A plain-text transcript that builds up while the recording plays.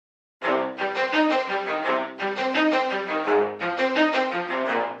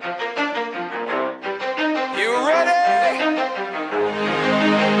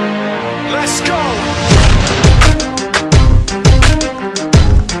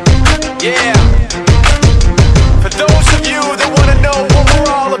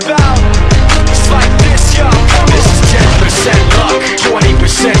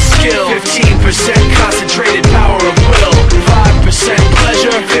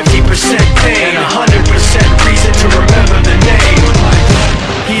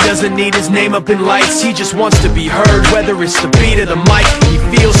name up in lights. He just wants to be heard, whether it's the beat or the mic. He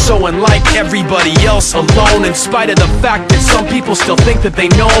feels so unlike everybody else, alone, in spite of the fact that some people still think that they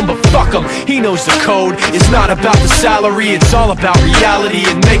know him. But fuck him, he knows the code. It's not about the salary, it's all about reality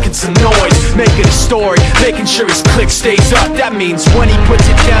and making some noise, making a story, making sure his click stays up. That means when he puts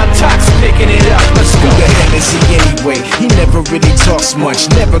it down, Tox picking it up. Let's go. Who the hell is he anyway? He never really talks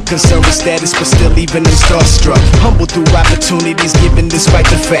much, never concerned with status, but still leaving him starstruck. Humble through opportunities given despite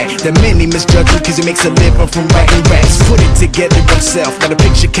the fact that many misjudge him cause he makes a living from writing raps. Put it together himself, now the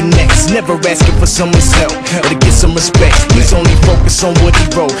picture connects, never asking for someone's help or to get some respect. He's only focused on what he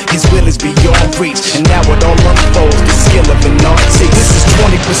wrote, his will is beyond reach, and now it all unfolds, the skill of an artist. This is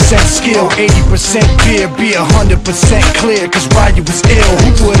 20% skill, 80% fear, be 100% clear, cause Ryu was ill.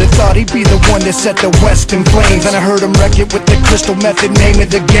 Who would've thought he'd be the one that set the West in flames? And I heard him wreck it with the crystal method, name of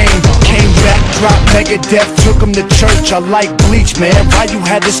the game. Came back, dropped Megadeth, took him to church. I like Bleach, man. Ryu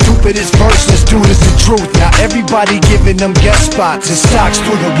had the stupidest verse, this dude is the truth. Now everybody giving them guest spots, his stocks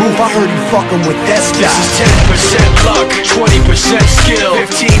through the roof. I heard he fucking with that stock. This is 10% luck, 20% skill,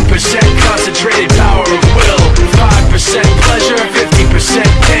 15% concentrated power of will, 5% pleasure, 50%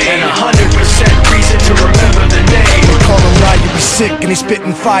 pain, and 100% reason to remember the name. They call him Ryu, he's sick and he's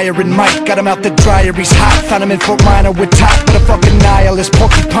spitting fire and Mike got him out the dryer, he's hot. Found him in Fort Minor with top, but a fucking nihilist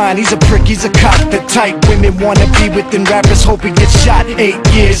porcupine. He's a prick, he's a cop. The type women wanna be within, rappers hope he gets shot. 8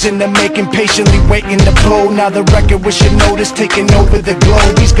 years in the making, patiently waiting to blow. Now the record with your notice taking over the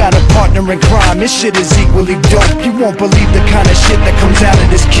globe. He's got a partner in crime, his shit is equally dope. You won't believe the kind of shit that comes out of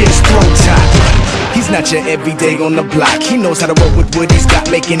this kid's throat. He's not your everyday on the block. He knows how to work with what he's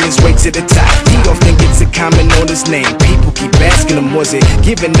got, making his way to the top. He often gets a comment on his name. People keep asking him, was it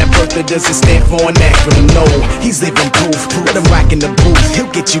given that birth or does it stand for an acronym? No, he's living proof. Let him rock in the booth.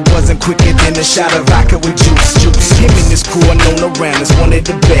 He'll get you buzzing quicker than a shot of vodka with juice. Him and his crew are known around as one of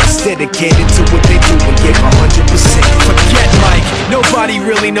the best, dedicated to what they do and give 100%. Forget Mike, nobody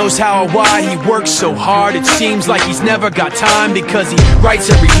really knows how or why he works so hard. It seems like he's never got time because he writes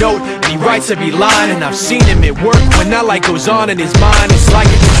every note and he writes every line. And I've seen him at work when that light goes on in his mind. It's like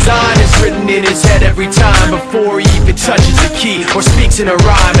a design is written in his head every time before he even touches a key or speaks in a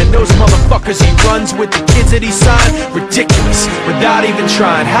rhyme. And those motherfuckers he runs with, the kids that he signed, ridiculous, without even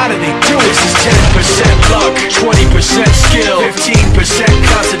trying. How do they do it? This is 10% luck, 20% skill, 15%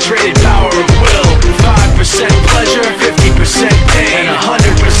 concentrated power of will, 5% pleasure, 50% pain, and 100%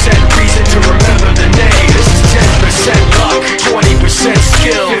 reason to remember the name. This is 10% luck, 20%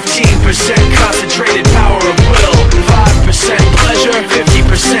 skill, 15% concentrated power of will, 5% pleasure,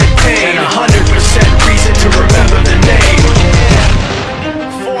 50% pain, and 100% reason to remember the name. Yeah.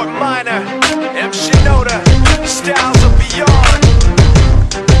 Fort Minor, M. Shinoda, styles of beyond.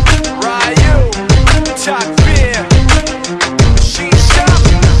 Ryu, Talk Fear, Shisha.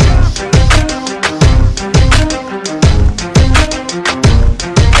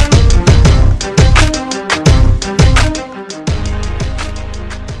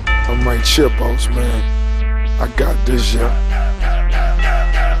 I'm right Chipos, man. I got this, yeah.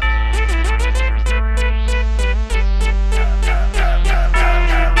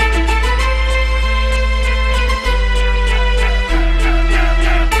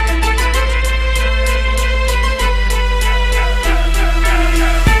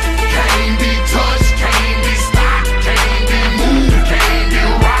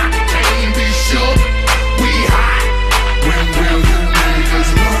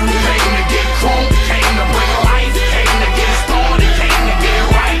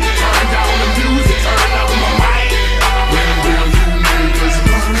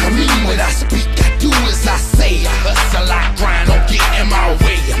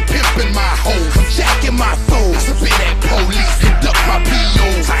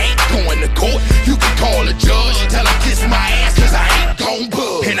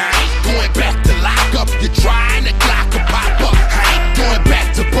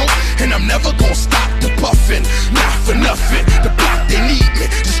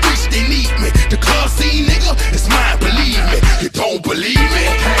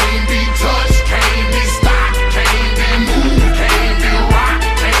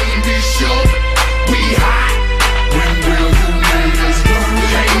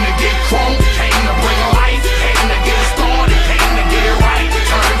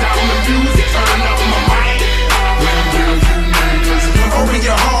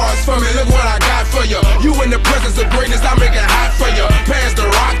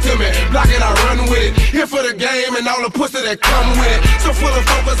 And all the pussy that come with it. So full of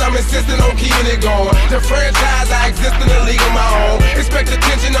focus, I'm insisting on keeping it going. The franchise, I exist in a league of my own. Expect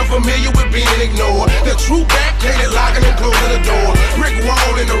attention, I'm familiar with being ignored. The true back, locking and closing the door. Brick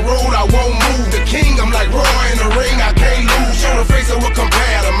wall in the road, I won't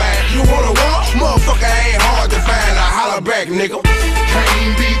nigga.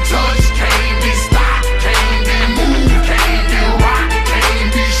 Can't be touched, can't be stopped, can't be moved, can't be rocked, can't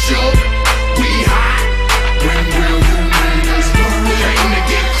be shook. We hot. When will you niggas learn? Came to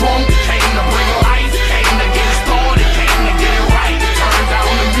get crunk, came to bring life, came to get started, came to get right. Turn down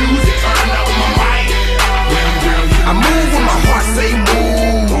the music, turn up my mic. When will you I move when my heart say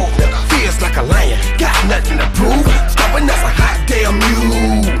move. Feels like a lion, got nothing to prove. Stubborn as a hot damn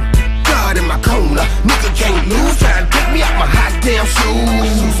mule. God in my corner, nigga can't lose. Try to take me out my hot damn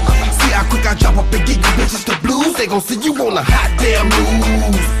shoes. See how quick I drop up and give you bitches the blues. They gon' see you on the hot damn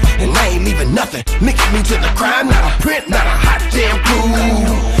news. And I ain't leaving nothing. Mix me to the crime, not a print, not a hot damn clue.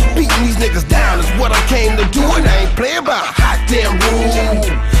 Beating these niggas down is what I came to do, and I ain't playing by a hot damn rule.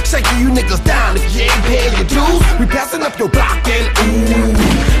 Shaking you niggas down if you ain't paying your dues. We passing up your block and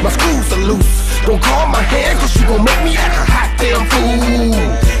ooh, my screws are loose. Don't call my hand, cause you gon' make me act a hot damn fool.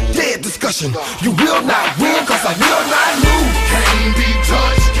 Dead discussion, you will not win, cause I will not lose. Can't be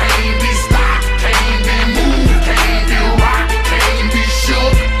touched.